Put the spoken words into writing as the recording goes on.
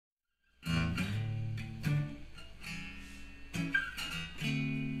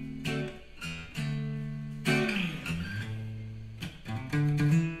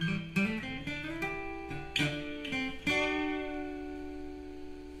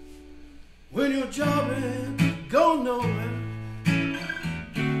when you're jobbing, go nowhere.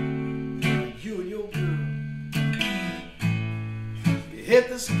 You and your girl, you hit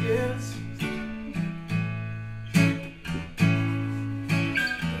the skids.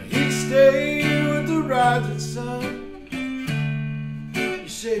 Each day with the rising sun, you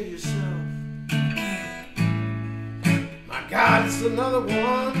say to yourself, my God, it's another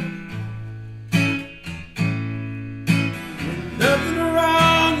one. When nothing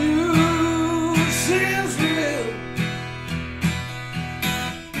around you seems real,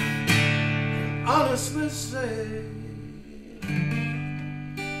 and honestly say,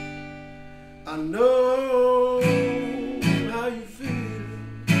 I know how you feel.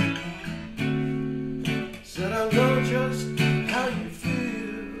 Said I know just how you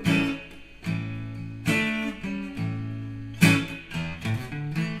feel.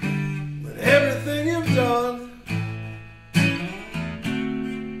 When everything you've done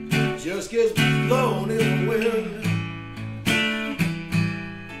just gets blown in the wind.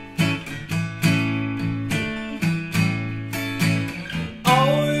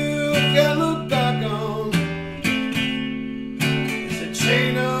 All you can look back on is a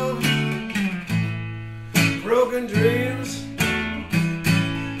chain of broken dreams.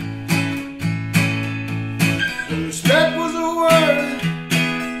 When respect was a word,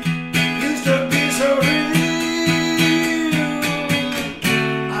 used to be so real.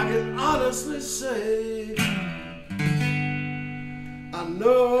 I can honestly say, I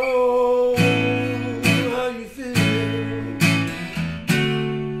know how you feel.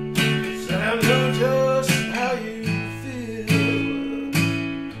 Said I know just how you feel.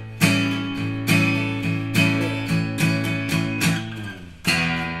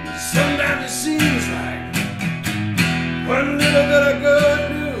 Sometimes it seems like one little bit of good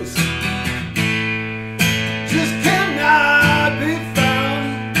news just cannot be found.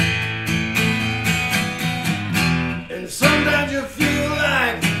 And sometimes you feel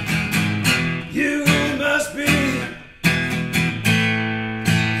like you must be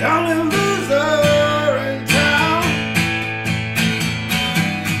the only loser in town.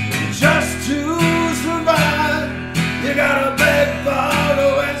 Just to survive, you gotta beg,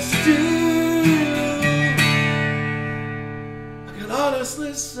 borrow, and steal. I can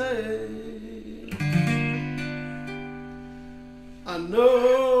honestly say, I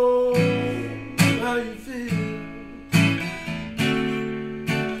know how you feel.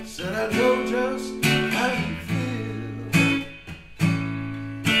 Said I know just how you feel.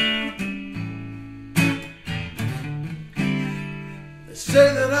 They say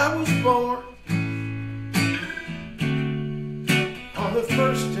that I was born on the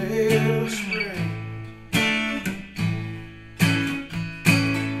first day of spring.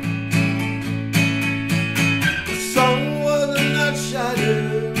 The sun was not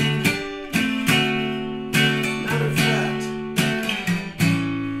shining. Matter of fact,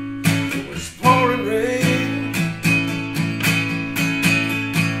 it was pouring rain.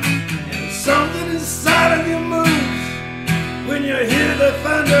 And something inside of you moves when you hear the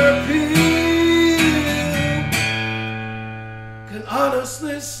thunder peal. Can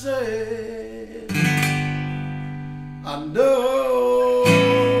honestly say, I know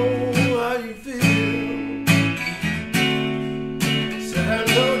how you feel. Said I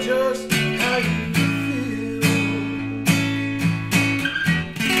know just how you feel.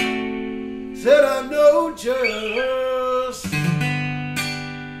 Said I know just.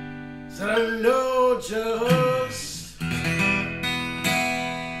 Said I know just.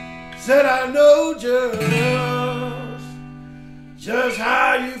 Said I know just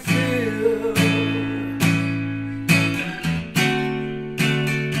how you feel.